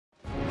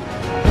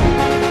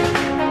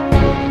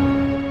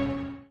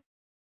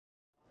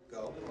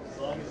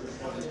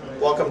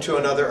Welcome to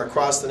another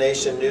Across the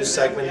Nation news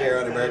segment here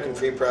on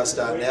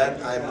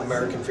AmericanFreePress.net. I'm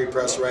American Free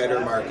Press writer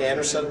Mark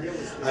Anderson.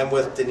 I'm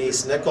with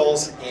Denise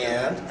Nichols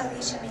and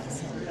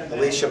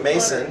Alicia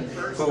Mason,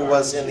 who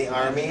was in the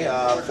Army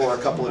for a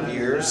couple of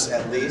years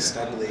at least,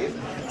 I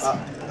believe.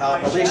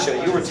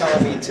 Alicia, you were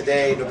telling me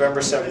today,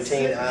 November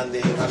 17, on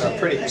a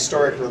pretty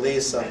historic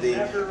release of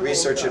the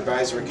Research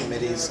Advisory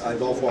Committee's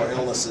Gulf War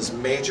Illnesses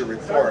major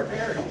report.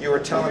 You were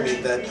telling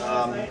me that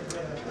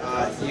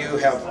you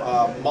have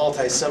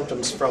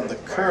multi-symptoms from the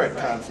current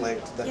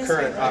conflict, the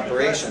current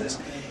operations.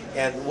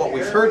 And what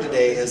we've heard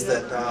today is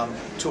that,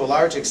 to a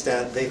large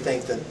extent, they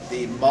think that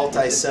the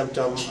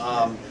multi-symptom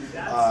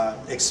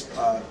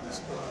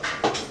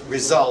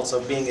results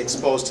of being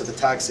exposed to the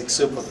toxic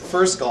soup of the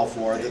first Gulf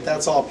War,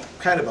 that's all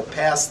kind of a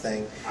past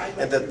thing,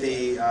 and that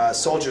the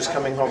soldiers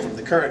coming home from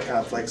the current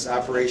conflicts,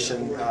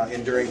 Operation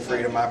Enduring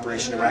Freedom,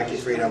 Operation Iraqi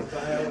Freedom,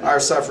 are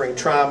suffering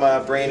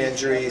trauma, brain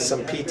injury,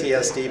 some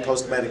PTSD,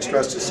 post-traumatic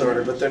stress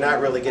disorder, but they're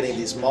not really getting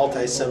these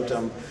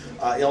multi-symptom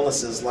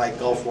illnesses like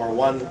Gulf War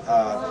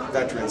I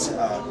veterans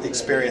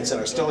experience and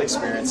are still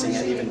experiencing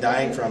and even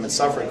dying from and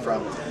suffering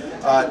from.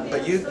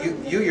 But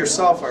you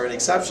yourself are an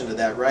exception to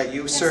that, right?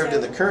 You served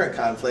in the current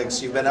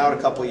conflicts, you've been out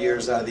a couple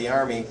years out of the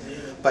Army,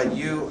 but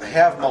you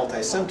have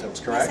multi-symptoms,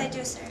 correct?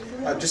 Yes, I do,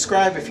 sir.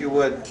 Describe, if you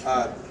would,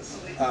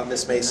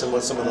 Ms. Mason,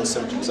 what some of those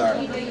symptoms are.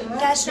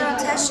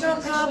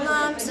 Gastrointestinal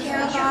problems,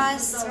 hair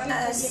loss,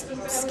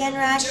 skin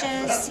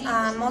rashes,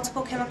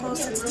 multiple chemical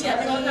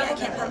sensitivity. I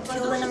can't pump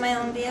fuel into my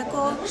own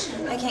vehicle.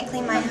 I can't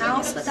clean my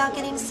house without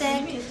getting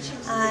sick.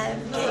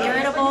 Get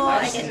irritable.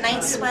 I get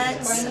night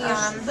sweats.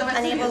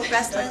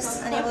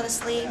 Restless, unable to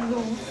sleep.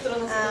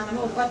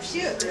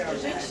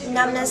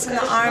 Numbness in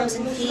the arms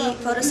and feet,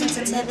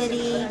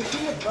 photosensitivity,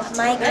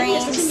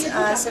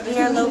 migraines,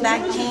 severe low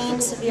back pain,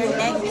 severe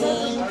neck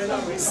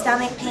pain,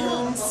 stomach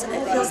pains.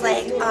 It feels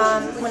like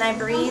when I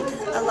breathe,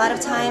 a lot of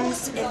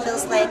times it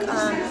feels like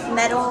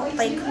metal,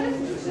 like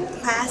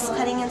glass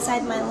cutting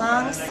inside my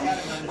lungs.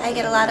 I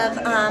get a lot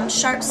of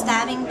sharp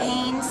stabbing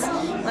pains.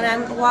 When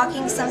I'm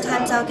walking,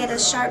 sometimes I'll get a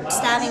sharp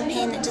stabbing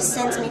pain that just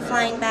sends me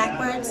flying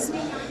backwards.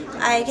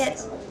 I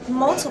get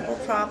multiple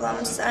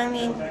problems. I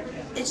mean,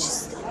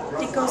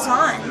 it goes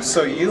on.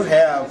 So you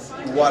have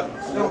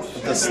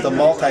the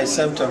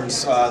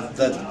multi-symptoms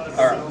that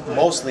are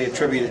mostly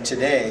attributed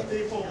today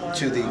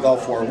to the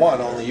Gulf War I,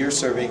 only you're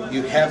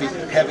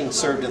having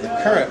served in the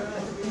current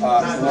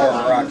war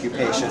or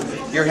occupation,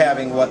 you're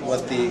having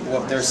what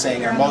they're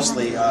saying are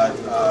mostly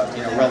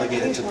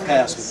relegated to the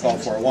past with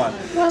Gulf War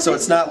I. So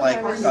it's not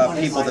like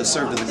people that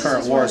served in the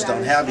current wars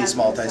don't have these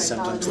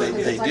multi-symptoms.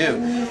 They do.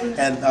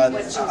 And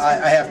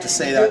I have to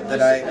say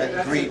that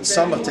I greet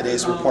some of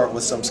today's report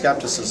with some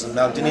skepticism.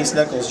 Now, Denise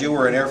Nichols, you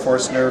were an Air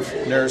Force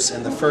nurse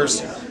in the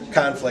first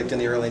conflict in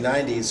the early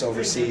 90s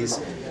overseas,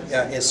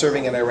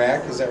 serving in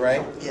Iraq, is that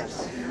right?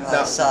 Yes.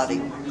 Now,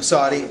 Saudi.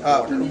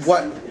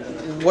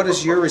 What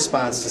is your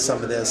response to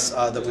some of this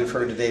that we've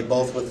heard today,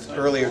 both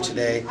earlier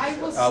today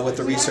with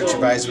the Research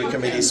Advisory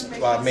Committee's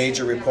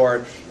major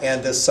report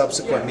and this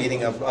subsequent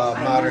meeting of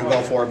modern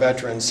Gulf War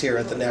veterans here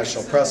at the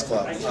National Press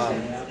Club?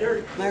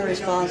 My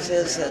response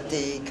is that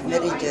the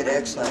committee did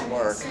excellent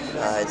work.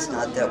 It's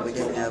not that we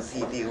didn't know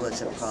PB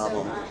was a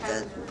problem.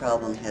 The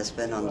problem has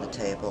been on the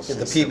table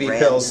since the PB RAND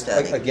pills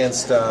study,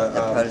 against the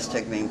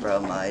protostigmine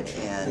bromide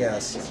and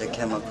the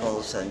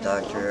chemicals and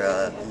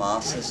Dr.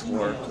 Moss's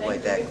work way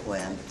back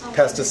when.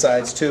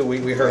 Pesticides too,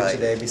 we heard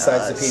today,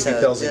 besides the PB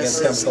pills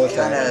against chemical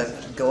attack. Kind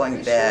of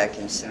going back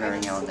and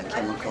centering on the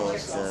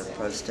chemicals, the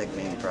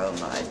protostigmine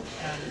bromide.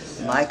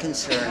 My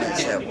concern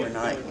is that we're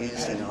not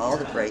using all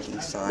the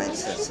breaking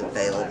science that's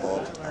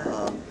available.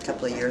 A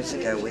couple of years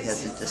ago we had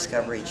the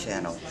Discovery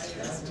Channel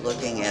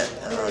looking at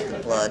the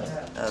blood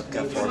of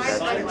Gulf War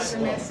veterans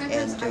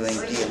and doing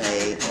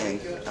DNA and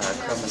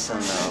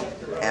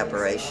chromosomal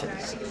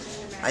aberrations.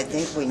 I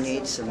think we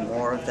need some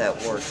more of that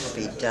work to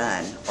be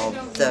done,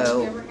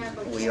 although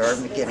we are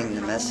getting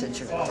the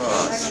message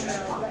across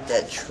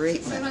that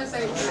treatment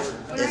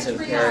is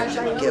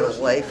imperative. Get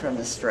away from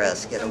the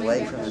stress, get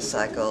away from the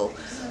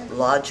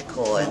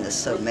psychological and the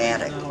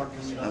somatic,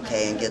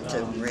 okay, and get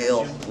to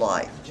real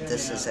life.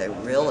 This is a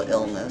real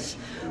illness.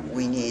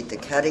 We need the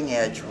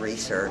cutting-edge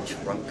research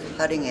from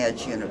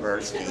cutting-edge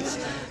universities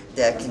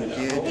that can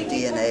do the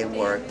DNA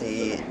work,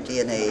 the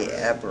DNA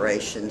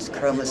aberrations,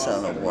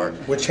 chromosomal work.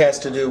 Which has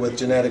to do with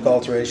genetic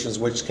alterations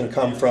which can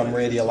come from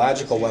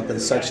radiological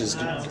weapons such as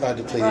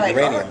depleted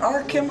uranium.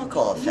 Or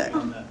chemical effect.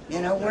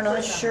 You know, we're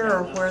not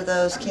sure where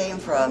those came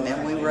from,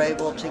 and we were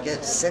able to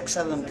get 6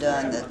 of them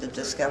done that the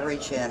Discovery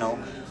Channel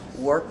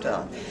worked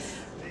on.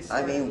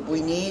 I mean,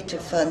 we need to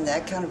fund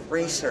that kind of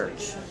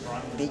research,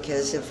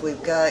 because if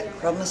we've got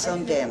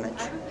chromosome damage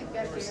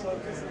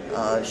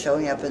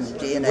showing up in the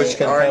DNA, which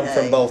can RNA, come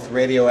from both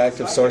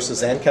radioactive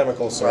sources and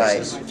chemical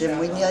sources. Right. Then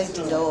we need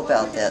to know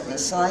about that, and the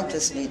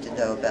scientists need to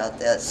know about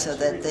that so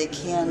that they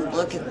can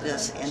look at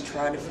this and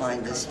try to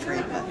find this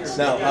treatment.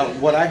 Now,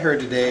 what I heard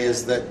today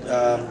is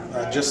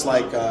that just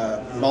like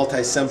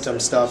multi-symptom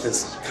stuff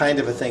is kind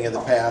of a thing of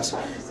the past,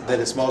 that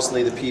it's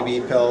mostly the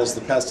PB pills,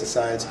 the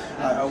pesticides.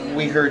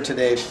 We heard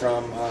today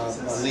from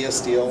Leah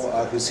Steele,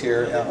 who's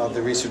here of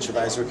the Research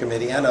Advisory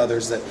Committee, and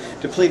others, that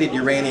depleted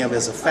uranium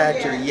is a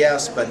factor,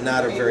 yes, but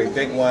not a very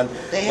big one.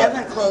 They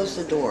haven't closed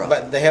the door.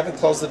 But they haven't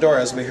closed the door,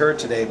 as we heard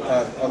today.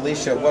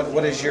 Alicia,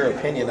 what is your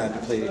opinion on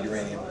depleted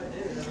uranium?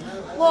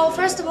 Well,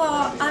 first of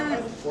all,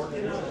 I'm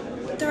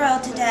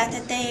thrilled to death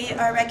that they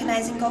are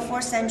recognizing Gulf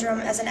War syndrome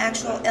as an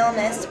actual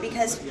illness,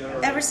 because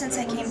ever since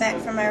I came back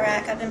from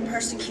Iraq, I've been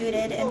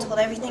persecuted and told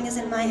everything is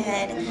in my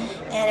head,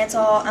 and it's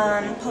all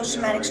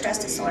post-traumatic stress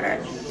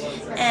disorder.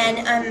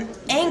 And I'm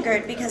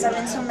angered because I'm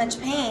in so much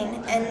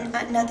pain and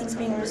nothing's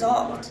being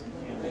resolved.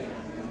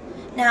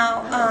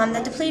 Now, the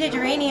depleted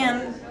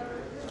uranium,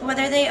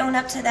 whether they own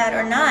up to that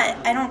or not,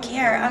 I don't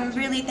care. I'm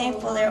really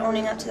thankful they're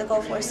owning up to the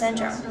Gulf War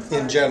syndrome.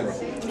 In general?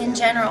 In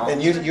general.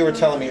 And you were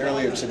telling me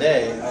earlier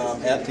today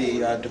at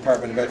the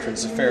Department of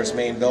Veterans Affairs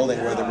main building,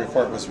 where the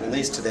report was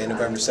released today,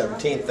 November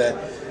 17th, that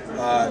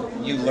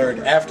you learned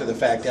after the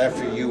fact,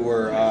 after you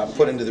were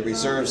put into the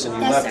reserves and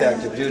you Yes, left sir.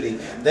 active duty,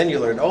 then you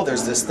learned, oh,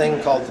 there's this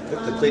thing called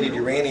depleted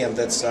uranium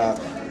that's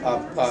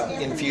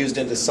infused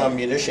into some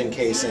munition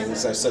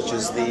casings, such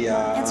as the...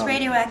 It's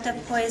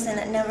radioactive poison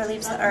that never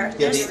leaves the earth.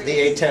 yeah, the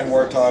A-10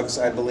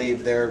 Warthogs, I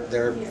believe,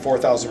 they're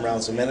 4,000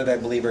 rounds a minute, I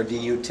believe, are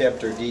DU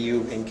tipped or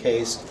DU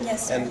encased.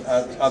 Yes, sir. And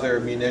other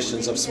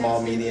munitions of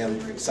small,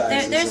 medium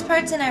sizes. There's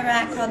parts in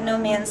Iraq called no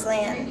man's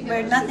land,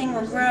 where nothing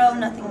will grow,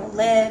 nothing will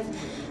live.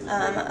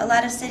 A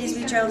lot of cities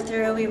we drove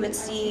through, we would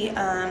see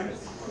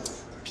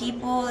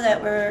people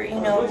that were, you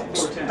know,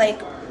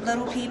 like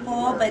little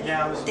people, but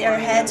their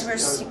heads were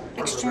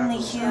extremely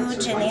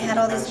huge, and they had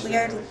all these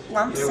weird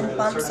lumps and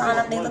bumps on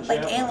them. They looked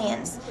like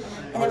aliens,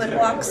 and they would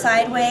walk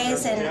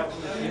sideways. And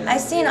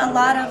I've seen a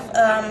lot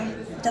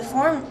of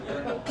deformed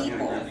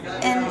people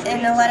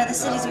in a lot of the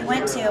cities we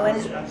went to,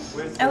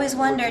 and I always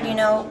wondered, you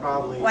know,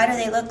 why do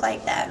they look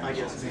like that?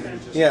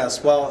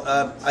 Yes, well,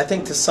 I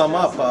think to sum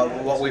up,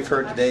 what we've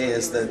heard today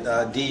is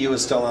that DU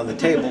is still on the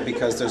table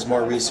because there's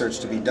more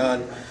research to be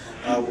done.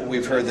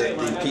 We've heard that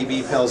the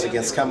PB pills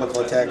against chemical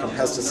attack and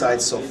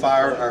pesticides so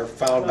far are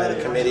found by the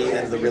committee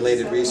and the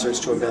related research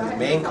to have been the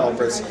main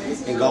culprits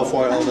in Gulf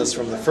War illness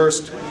from the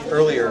first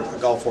earlier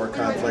Gulf War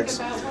conflicts.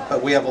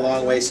 But we have a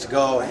long ways to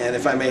go, and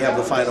if I may have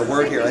the final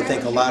word here, I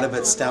think a lot of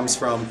it stems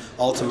from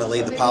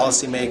ultimately the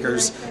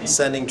policymakers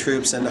sending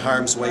troops into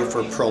harm's way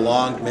for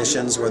prolonged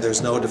missions where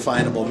there's no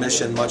definable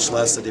mission, much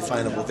less a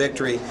definable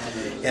victory.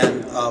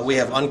 And we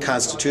have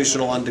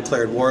unconstitutional,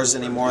 undeclared wars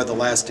anymore. The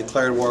last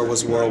declared war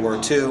was World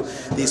War II.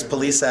 These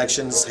police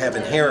actions have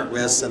inherent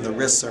risks, and the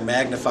risks are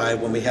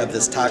magnified when we have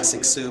this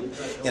toxic soup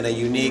in a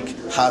unique,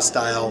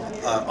 hostile,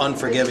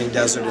 unforgiving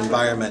desert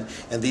environment.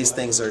 And these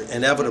things are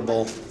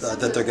inevitable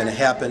that they're going to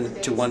happen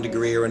to one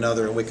degree or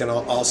another. And we can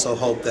also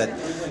hope that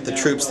the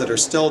troops that are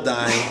still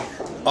dying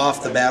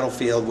off the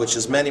battlefield, which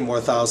is many more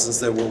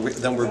thousands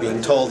than we're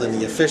being told in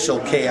the official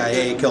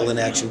KIA killed in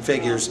action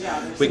figures,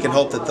 we can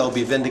hope that they'll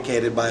be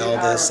vindicated by all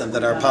this and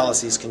that our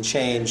policies can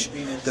change,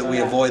 that we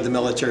avoid the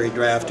military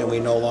draft and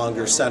we no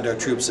longer send our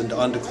troops into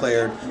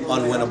undeclared,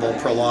 unwinnable,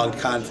 prolonged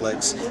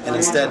conflicts and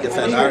instead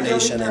defend our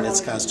nation and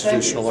its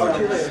constitutional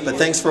order. But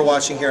thanks for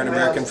watching here on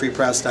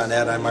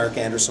AmericanFreePress.net. I'm Mark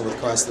Anderson with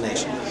Across the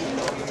Nation.